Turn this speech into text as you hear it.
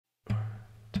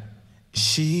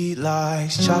She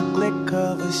likes chocolate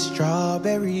covered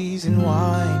strawberries and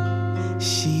wine.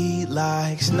 She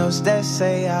likes notes that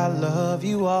say I love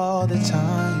you all the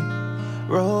time.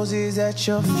 Roses at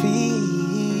your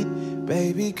feet,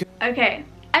 baby. Okay,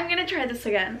 I'm gonna try this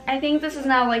again. I think this is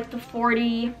now like the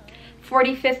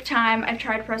 45th time I've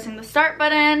tried pressing the start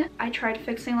button. I tried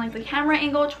fixing like the camera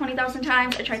angle 20,000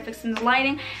 times. I tried fixing the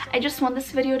lighting. I just want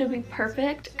this video to be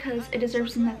perfect because it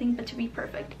deserves nothing but to be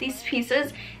perfect. These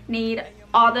pieces need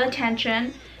all the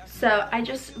attention. So I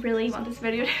just really want this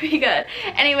video to be good.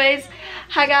 Anyways,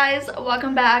 hi guys,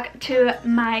 welcome back to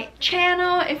my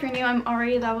channel. If you're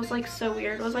new, that was like so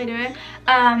weird. What was I doing?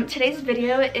 Today's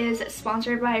video is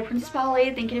sponsored by Princess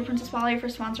Polly. Thank you to Princess Polly for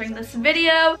sponsoring this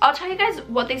video. I'll tell you guys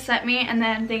what they sent me and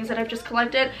then things that I've just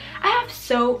collected. I have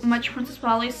so much Princess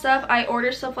Polly stuff. I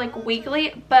order stuff like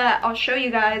weekly, but I'll show you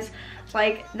guys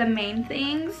like the main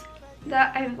things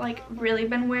that I've like really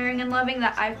been wearing and loving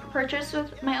that I've purchased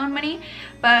with my own money.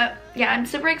 But yeah, I'm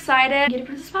super excited. Thank you to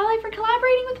Princess Polly for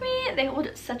collaborating with me. They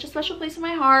hold such a special place in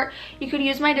my heart. You could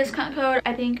use my discount code,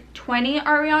 I think 20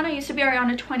 Ariana. It used to be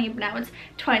Ariana 20, but now it's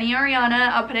 20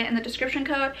 Ariana. I'll put it in the description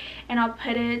code and I'll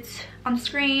put it on the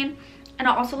screen, and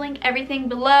I'll also link everything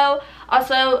below.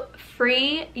 Also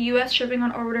free US shipping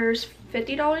on orders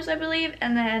 $50, I believe,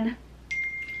 and then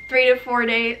 3 to 4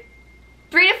 day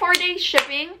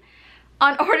shipping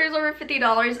on orders over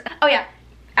 $50. Oh yeah,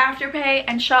 Afterpay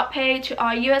and Shop Pay to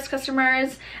all US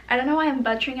customers. I don't know why I'm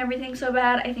butchering everything so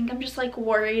bad. I think I'm just like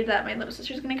worried that my little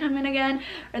sister's gonna come in again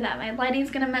or that my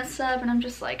lighting's gonna mess up, and I'm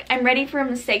just like, I'm ready for a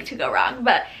mistake to go wrong.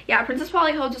 But yeah, Princess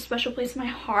Polly holds a special place in my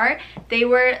heart. They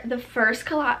were the first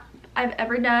collab I've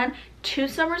ever done 2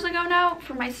 summers ago now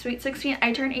for my Sweet 16.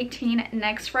 I turn 18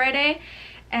 next Friday.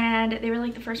 And they were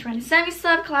like the first brand to send me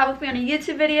stuff, collab with me on a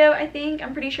YouTube video, I think.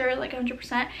 I'm pretty sure, like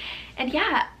 100%. And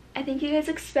yeah, I think you guys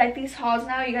expect these hauls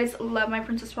now. You guys love my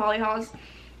Princess Polly hauls.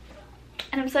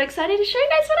 And I'm so excited to show you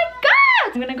guys what I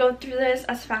got! I'm gonna go through this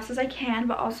as fast as I can,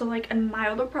 but also like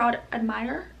admire the products.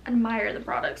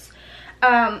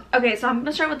 Okay, so I'm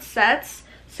gonna start with sets.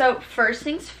 So first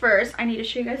things first, I need to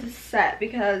show you guys a set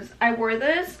because I wore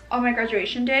this on my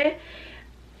graduation day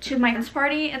to my dance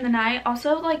party in the night.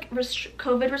 Also, like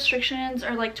COVID restrictions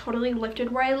are like totally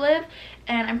lifted where I live,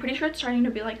 and I'm pretty sure it's starting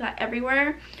to be like that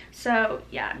everywhere. So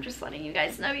yeah, I'm just letting you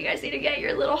guys know you guys need to get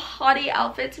your little hottie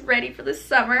outfits ready for the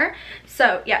summer.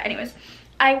 So yeah, anyways,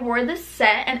 I wore this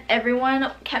set and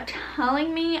everyone kept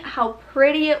telling me how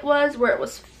pretty it was, where it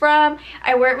was from.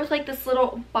 I wear it with like this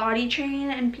little body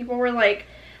chain, and people were like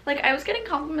I was getting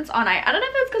compliments on it. I don't know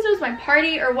if it's because it was my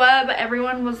party or what, but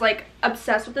everyone was like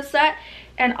obsessed with the set.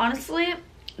 And honestly,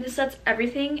 this set's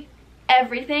everything.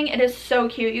 It is so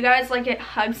cute, you guys. Like, it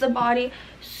hugs the body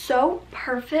so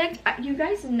perfect. You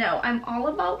guys know I'm all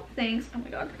about things. Oh my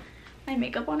god, my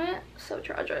makeup on it, so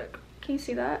tragic. Can you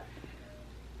see that?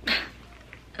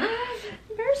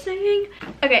 Embarrassing.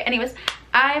 Okay, anyways,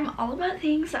 I'm all about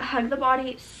things that hug the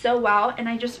body so well, and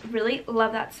I just really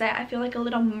love that set. I feel like a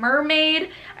little mermaid.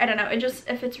 I don't know, it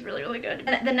fits really, really good.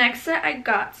 And the next set I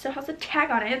got still has a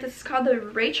tag on it. This is called the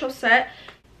Rachel set,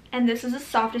 and this is the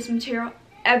softest material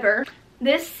ever.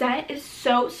 This set is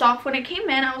so soft. When it came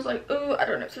in, I was like, ooh, I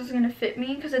don't know if this is gonna fit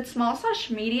me because it's small /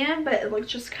 medium, but it looks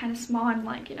just kind of small, and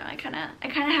like, you know, I kind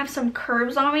of have some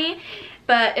curves on me,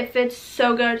 but it fits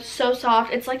so good, so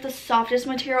soft. It's like the softest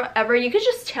material ever. You could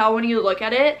just tell when you look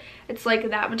at it. It's like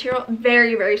that material,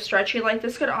 very, very stretchy. Like,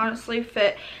 this could honestly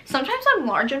fit. Sometimes I'm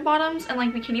large in bottoms, and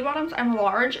like bikini bottoms, I'm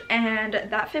large, and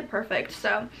that fit perfect.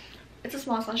 So it's a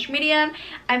small / medium.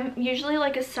 I'm usually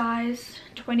like a size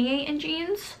 28 in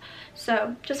jeans.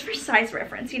 So just for size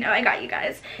reference, you know, I got you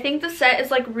guys. I think the set is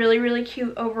like really, really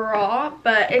cute overall,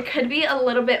 but it could be a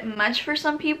little bit much for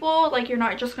some people. Like, you're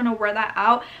not just gonna wear that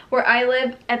out. Where I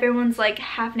live, everyone's like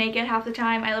half naked half the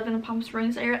time. I live in the Palm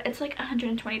Springs area. It's like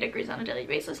 120 degrees on a daily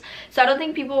basis. So I don't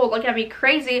think people will look at me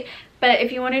crazy, but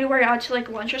if you wanted to wear it out to like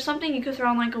lunch or something, you could throw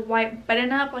on like a white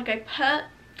button up like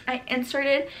I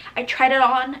inserted. I tried it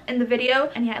on in the video,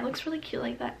 and yeah, it looks really cute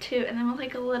like that too. And then with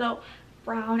like a little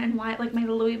brown and white, like my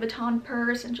Louis Vuitton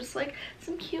purse, and just like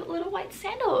some cute little white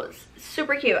sandals.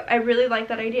 Super cute. I really like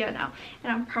that idea now,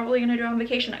 and I'm probably gonna do it on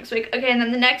vacation next week. Okay, and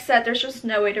then the next set, there's just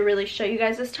no way to really show you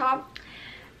guys this top.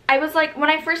 I was like,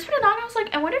 when I first put it on, I was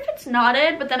like, I wonder if it's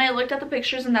knotted, but then I looked at the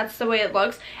pictures and that's the way it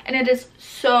looks, and it is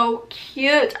so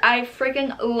cute. I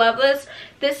freaking love this.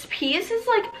 This piece is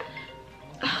like,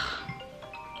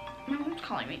 my mom's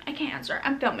calling me. I can't answer.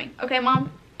 I'm filming. Okay,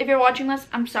 Mom? If you're watching this,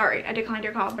 I'm sorry. I declined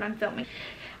your call, but I'm filming.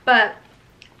 But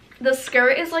the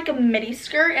skirt is like a midi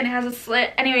skirt, and it has a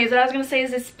slit. Anyways, what I was gonna say is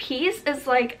this piece is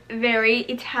like very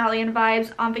Italian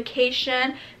vibes on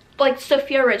vacation. like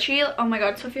Sophia Richie. Oh my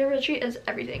god, Sophia Richie is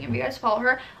everything. If you guys follow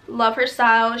her, love her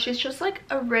style. She's just like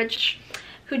a rich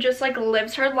who just like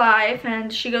lives her life,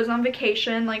 and she goes on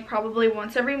vacation like probably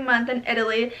once every month in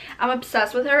Italy. I'm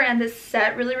obsessed with her, and this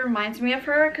set really reminds me of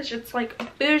her because it's like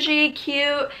bougie,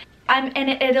 cute. I'm in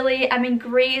Italy, I'm in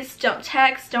Greece, don't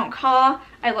text, don't call.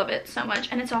 I love it so much.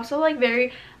 And it's also like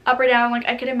very up or down. Like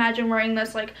I could imagine wearing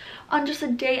this like on just a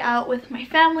day out with my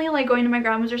family, like going to my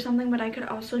grandma's or something, but I could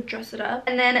also dress it up.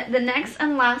 And then the next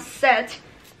and last set,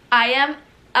 I am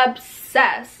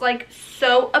obsessed, like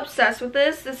so obsessed with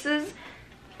this. This is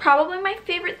probably my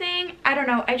favorite thing. I don't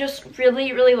know, I just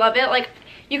really love it. Like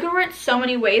you can wear it so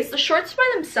many ways. The shorts by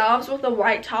themselves with the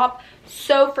white top,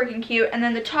 so freaking cute. And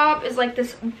then the top is like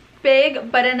this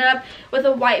big button up with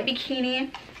a white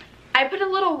bikini. I put a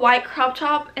little white crop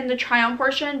top in the try on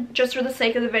portion just for the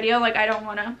sake of the video. Like I don't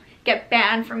want to get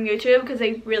banned from YouTube because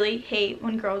they really hate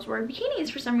when girls wear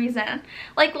bikinis for some reason.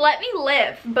 Like let me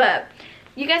live. But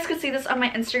you guys could see this on my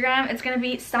Instagram. It's gonna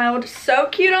be styled so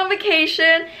cute on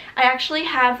vacation. I actually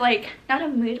have like, not a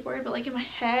mood board, but like in my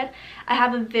head, I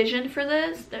have a vision for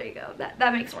this. There you go.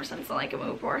 That makes more sense than like a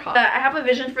mood board. But I have a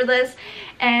vision for this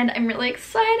and I'm really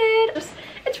excited.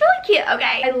 It's really cute,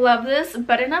 okay? I love this.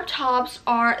 Button-up tops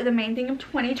are the main thing of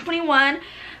 2021.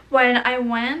 When I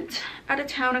went out of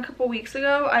town a couple weeks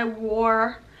ago, I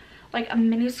wore like a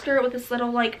mini skirt with this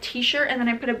little like t-shirt, and then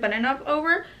I put a button-up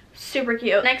over. Super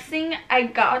cute. Next thing I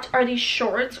got are these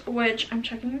shorts, which I'm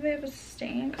checking if they have a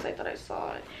stain because I thought I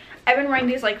saw it. I've been wearing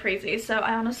these like crazy, so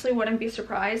I honestly wouldn't be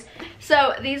surprised.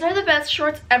 So these are the best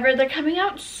shorts ever. They're coming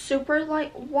out super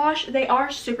light wash. They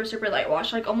are super light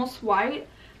wash, like almost white,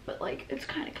 but like it's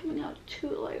kind of coming out too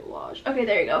light wash. Okay,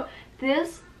 there you go.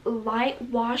 This light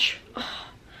wash,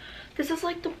 this is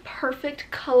like the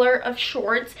perfect color of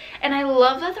shorts, and I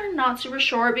love that they're not super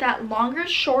short. That longer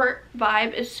short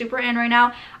vibe is super in right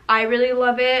now. I really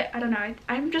love it. I don't know,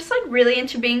 I'm just like really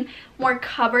into being more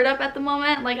covered up at the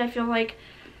moment. Like I feel like,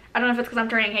 I don't know if it's because I'm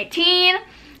turning 18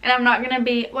 and I'm not gonna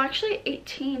be, well actually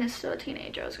 18 is still a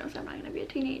teenager. I was gonna say I'm not gonna be a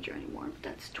teenager anymore, but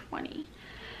that's 20.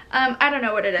 I don't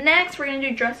know what it is. Next we're gonna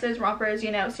do dresses, rompers,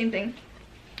 you know, same thing.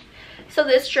 So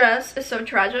this dress is so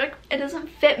tragic. It doesn't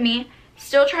fit me.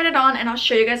 Still tried it on and I'll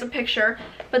show you guys a picture,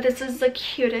 but this is the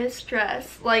cutest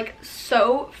dress, like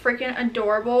so freaking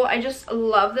adorable. I just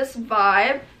love this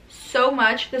vibe so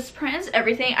much. This print is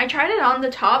everything. I tried it on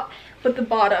the top, but the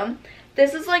bottom,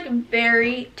 this is like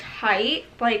very tight,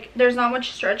 like there's not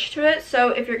much stretch to it. So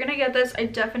if you're gonna get this, I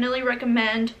definitely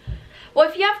recommend, well,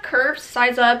 if you have curves,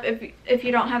 size up. If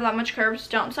you don't have that much curves,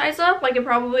 don't size up. Like it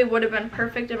probably would have been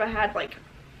perfect if I had like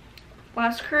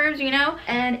less curves, you know.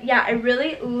 And yeah, I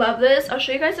really love this. I'll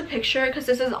show you guys a picture because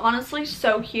this is honestly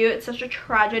so cute. It's such a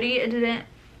tragedy it didn't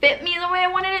fit me the way I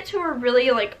wanted it to, or really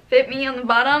like fit me on the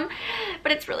bottom,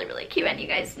 but it's really cute and you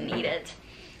guys need it.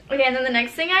 Okay, and then the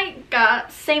next thing I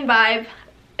got, same vibe.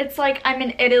 It's like I'm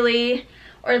in Italy,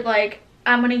 or like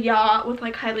I'm on a yacht with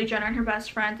like Kylie Jenner and her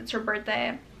best friend. It's her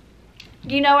birthday,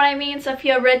 you know what I mean?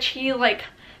 Sophia Richie, like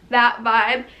that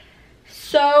vibe.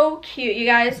 So cute, you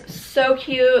guys, so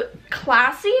cute,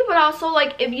 classy, but also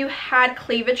like if you had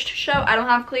cleavage to show, I don't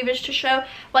have cleavage to show,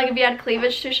 like if you had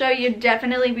cleavage to show, you'd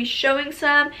definitely be showing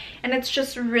some, and it's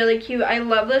just really cute. I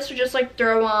love this to just like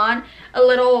throw on a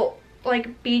little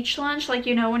like beach lunch, like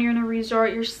you know when you're in a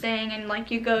resort, you're staying and like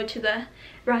you go to the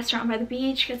restaurant by the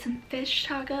beach, get some fish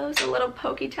tacos, a little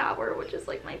poke tower, which is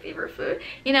like my favorite food,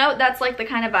 you know. That's like the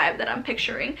kind of vibe that I'm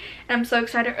picturing, and I'm so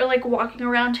excited. Or like walking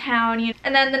around town, you know.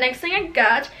 And then the next thing I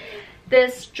got,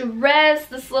 this dress,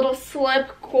 this little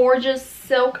slip, gorgeous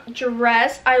silk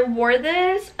dress. I wore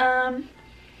this a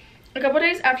couple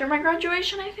days after my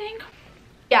graduation, I think.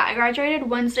 Yeah, I graduated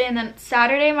Wednesday, and then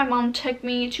Saturday my mom took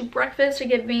me to breakfast to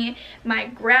give me my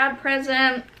grad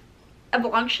present. A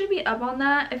vlog should be up on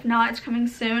that. If not, it's coming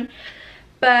soon.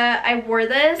 But I wore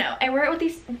this. No, I wear it with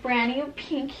these brand new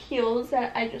pink heels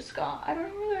that I just got. I don't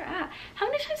know where they're at. How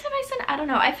many times have I said I don't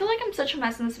know? I feel like I'm such a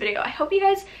mess in this video. I hope you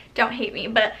guys don't hate me,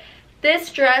 but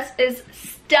this dress is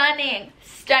stunning.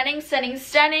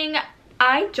 Stunning.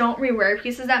 I don't rewear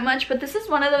pieces that much, but this is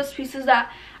one of those pieces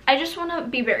that I just want to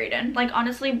be buried in. Like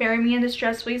honestly, bury me in this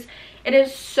dress, please. It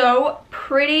is so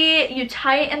pretty. You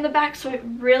tie it in the back so it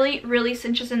really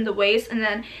cinches in the waist, and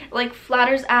then like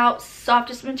flatters out.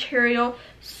 Softest material,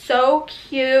 so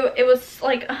cute. It was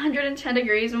like 110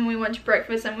 degrees when we went to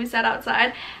breakfast and we sat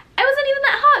outside. I wasn't even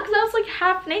that hot because I was like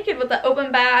half naked with the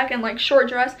open back and like short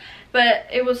dress, but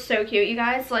it was so cute, you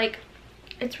guys. Like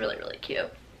it's really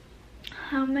cute.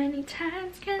 How many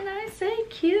times can I say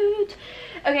cute?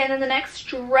 Okay, and then the next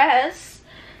dress,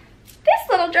 this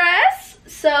little dress.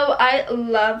 So I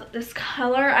love this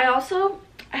color. I also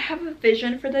I have a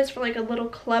vision for this for like a little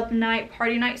club night,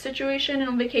 party night situation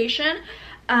on vacation.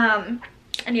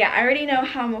 And yeah, I already know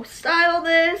how I'm gonna style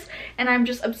this, and I'm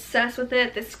just obsessed with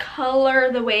it. This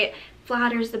color, the way it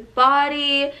flatters the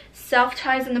body, self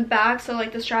ties in the back, so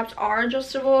like the straps are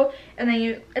adjustable, and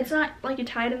then it's not like you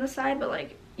tie it in the side, but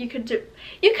like you could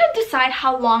decide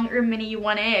how long or mini you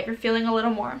want it. If you're feeling a little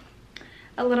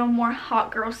more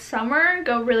hot girl summer,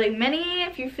 go really mini.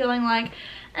 If you're feeling like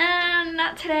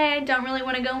not today, I don't really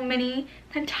want to go mini,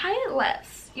 then tie it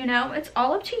less. You know, it's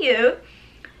all up to you.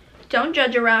 Don't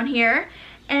judge around here.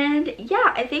 And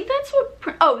yeah, I think that's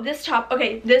what, oh, this top,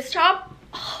 okay, this top,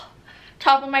 oh,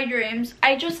 top of my dreams.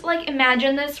 I just like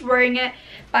imagine this, wearing it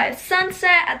by a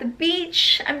sunset at the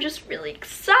beach. I'm just really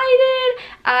excited.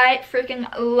 I freaking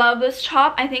love this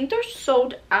top. I think they're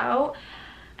sold out.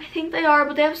 I think they are,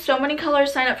 but they have so many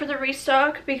colors. Sign up for the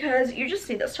restock because you just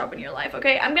need this top in your life,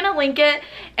 okay? I'm gonna link it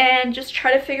and just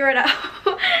try to figure it out.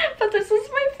 But this is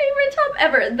my favorite top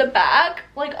ever. The back,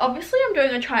 like obviously I'm doing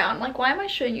a try on. Like, why am I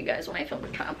showing you guys when I film the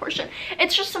try on portion?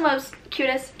 It's just the most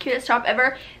cutest top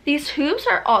ever. These hoops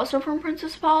are also from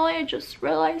Princess Polly. I just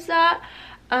realized that.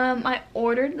 I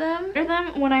ordered them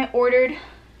when I ordered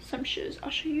some shoes.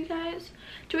 I'll show you guys.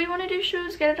 Do we want to do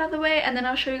shoes? Get it out of the way, and then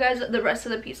I'll show you guys the rest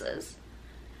of the pieces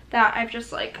that I've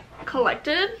just like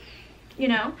collected, you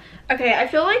know. Okay, I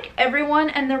feel like everyone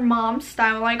and their mom's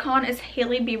style icon is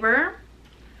Hailey Bieber.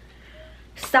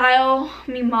 Style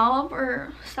me mauve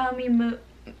or style me mauve.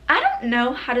 I don't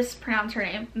know how to pronounce her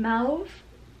name. Mauve?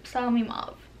 Style me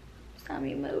mauve. Style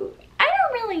me mauve. I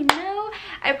don't really know.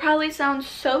 I probably sound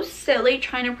so silly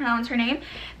trying to pronounce her name,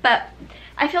 but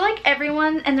I feel like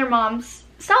everyone and their mom's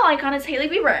style icon is Hailey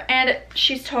Bieber, and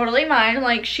she's totally mine.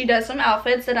 Like, she does some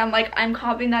outfits that I'm like, I'm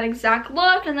copying that exact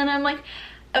look, and then I'm like,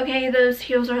 okay, those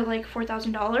heels are like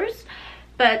 $4,000,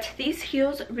 but these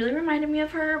heels really reminded me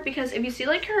of her, because if you see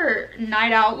like her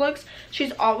night out looks,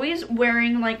 she's always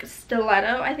wearing like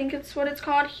stiletto, I think it's what it's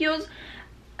called, heels.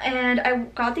 And I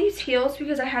got these heels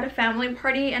because I had a family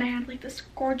party and I had like this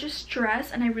gorgeous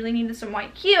dress and I really needed some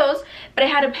white heels, but I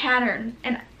had a pattern,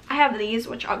 and I have these,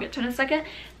 which I'll get to in a second,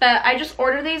 but I just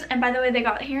ordered these, and by the way, they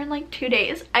got here in like 2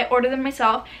 days. I ordered them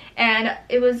myself, and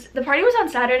the party was on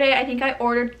Saturday. I think I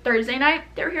ordered Thursday night.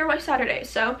 They were here by Saturday,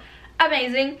 so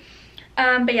amazing.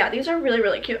 But yeah, these are really,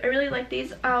 really cute. I really like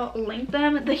these. I'll link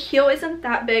them. The heel isn't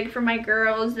that big for my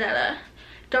girls that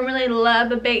don't really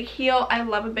love a big heel. I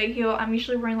love a big heel. I'm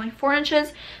usually wearing like 4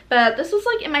 inches, but this was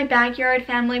like in my backyard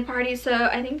family party, so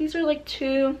I think these are like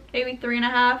 2, maybe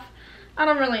 3.5. I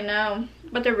don't really know,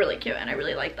 but they're really cute and I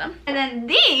really like them. And then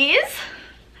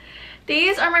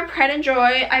these are my Pride and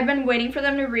Joy. I've been waiting for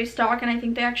them to restock, and I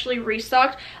think they actually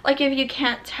restocked. Like, if you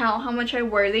can't tell how much I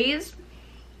wear these,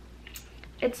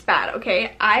 it's bad,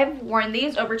 okay? I've worn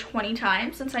these over 20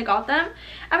 times since I got them.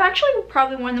 I've actually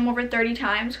probably worn them over 30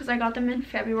 times because I got them in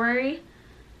February,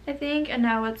 I think, and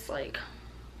now it's like,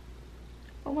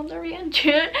 what month are we in?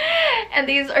 June? And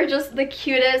these are just the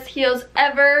cutest heels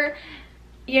ever.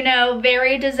 You know,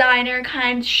 very designer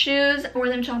kind shoes. I wore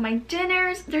them to all my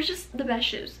dinners. They're just the best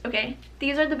shoes, okay?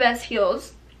 These are the best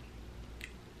heels.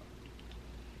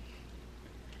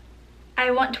 I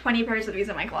want 20 pairs of these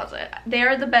in my closet. They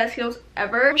are the best heels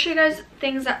ever. I'll show you guys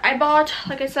things that I bought,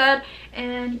 like I said.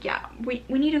 And yeah, we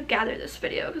need to gather this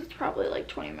video because it's probably like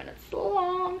 20 minutes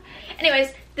long.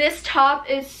 Anyways, this top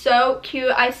is so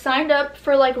cute. I signed up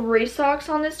for like restocks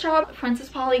on this top. Princess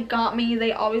Polly got me.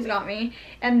 They always got me.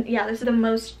 And yeah, this is the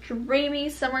most dreamy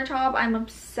summer top. I'm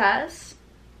obsessed.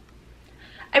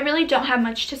 I really don't have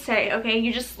much to say, okay?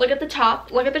 You just look at the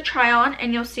top, look at the try on,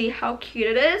 and you'll see how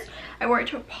cute it is. I wore it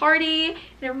to a party, and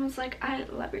everyone was like, I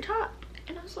love your top.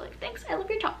 And I was like, thanks, I love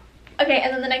your top. Okay,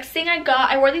 and then the next thing I got,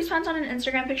 I wore these pants on an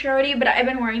Instagram picture already, but I've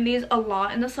been wearing these a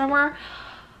lot in the summer.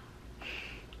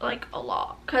 Like, a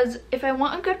lot. Because if I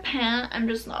want a good pant, I'm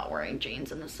just not wearing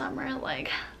jeans in the summer. Like,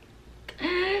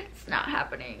 it's not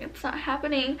happening. It's not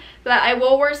happening. But I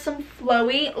will wear some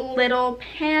flowy little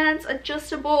pants,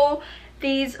 adjustable.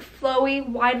 These flowy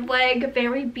wide leg,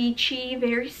 very beachy,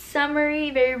 very summery,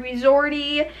 very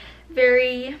resorty,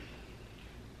 very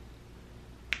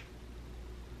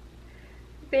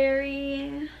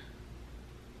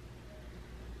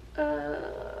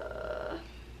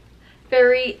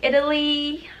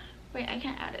Italy. Wait, I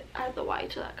can't add the Y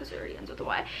to that because it already ends with the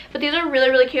Y. But these are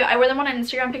really, really cute. I wear them on an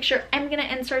Instagram picture. I'm gonna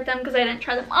insert them because I didn't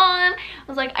try them on. I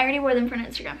was like, I already wore them for an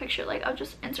Instagram picture. Like, I'll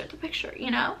just insert the picture, you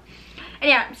know? And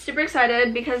yeah, I'm super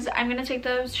excited because I'm gonna take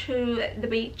those to the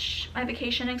beach, my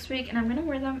vacation next week, and I'm gonna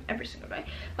wear them every single day.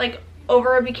 Like,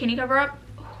 over a bikini cover up,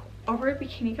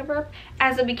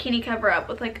 as a bikini cover up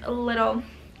with like a little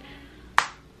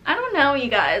I don't know, you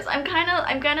guys. I'm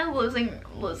kind of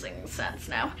losing sense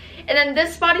now. And then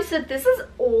this bodysuit, this is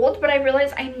old, but I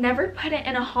realized I never put it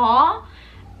in a haul.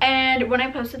 And when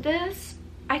I posted this,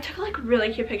 I took like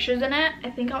really cute pictures in it. I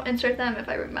think I'll insert them if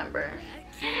I remember.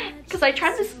 Because I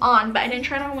tried this on, but I didn't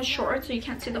try it on with shorts, so you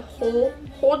can't see the whole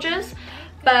gist.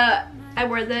 But I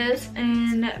wore this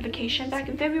in vacation back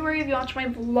in February. If you watch my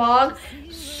vlog,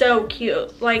 so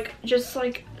cute. Like, just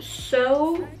like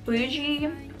so bougie.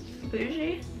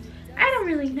 I don't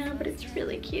really know, but it's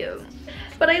really cute.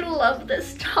 But I love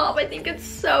this top. I think it's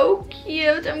so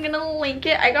cute. I'm gonna link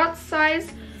it. I got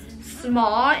size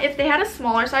small. If they had a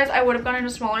smaller size, I would have gone in a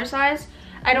smaller size.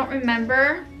 I don't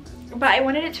remember, but I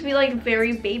wanted it to be like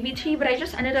very baby tee, but I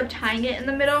just ended up tying it in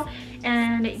the middle.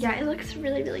 And yeah, it looks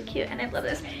really, really cute, and I love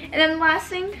this. And then the last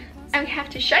thing I have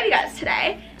to show you guys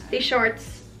today, these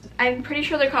shorts. I'm pretty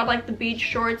sure they're called like the beach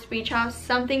shorts, beach house,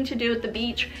 something to do with the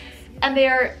beach. And they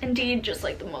are indeed just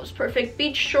like the most perfect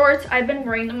beach shorts. I've been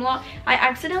wearing them a lot. I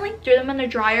accidentally threw them in the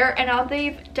dryer, and now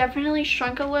they've definitely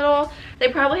shrunk a little.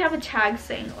 They probably have a tag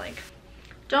saying like,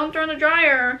 don't throw in the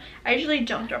dryer. I usually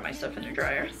don't throw my stuff in the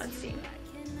dryer. Let's see.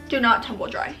 Do not tumble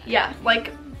dry. Yeah,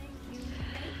 like,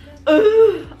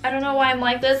 ugh, I don't know why I'm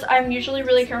like this. I'm usually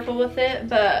really careful with it,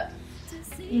 but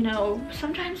you know,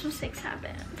 sometimes mistakes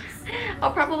happen.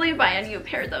 I'll probably buy a new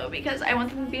pair though, because I want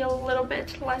them to be a little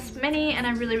bit less mini, and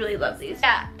I really, really love these.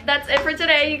 Yeah, that's it for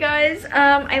today, you guys.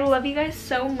 I love you guys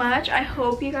so much. I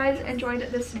hope you guys enjoyed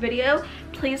this video.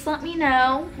 Please let me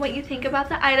know what you think about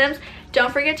the items.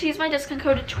 Don't forget to use my discount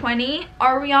code 20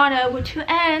 Ariana with 2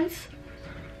 N's,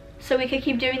 so we could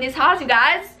keep doing these hauls, you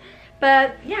guys.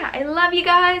 But yeah, I love you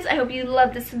guys. I hope you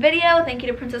loved this video. Thank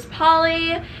you to Princess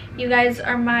Polly. You guys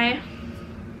are my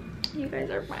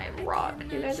rock.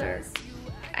 You guys are,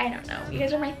 I don't know, you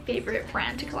guys are my favorite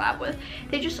brand to collab with.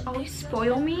 They just always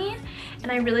spoil me,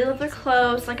 and I really love their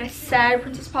clothes. Like I said,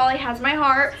 Princess Polly has my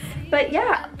heart. But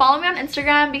yeah, follow me on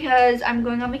Instagram, because I'm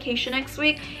going on vacation next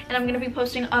week, and I'm gonna be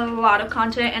posting a lot of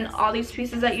content and all these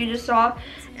pieces that you just saw,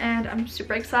 and I'm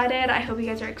super excited. I hope you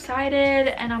guys are excited,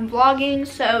 and I'm vlogging,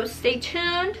 so stay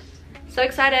tuned. So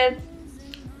excited.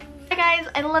 Hi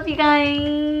guys, I love you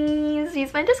guys.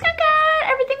 Use my discount code.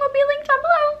 Everything will be linked down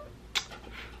below.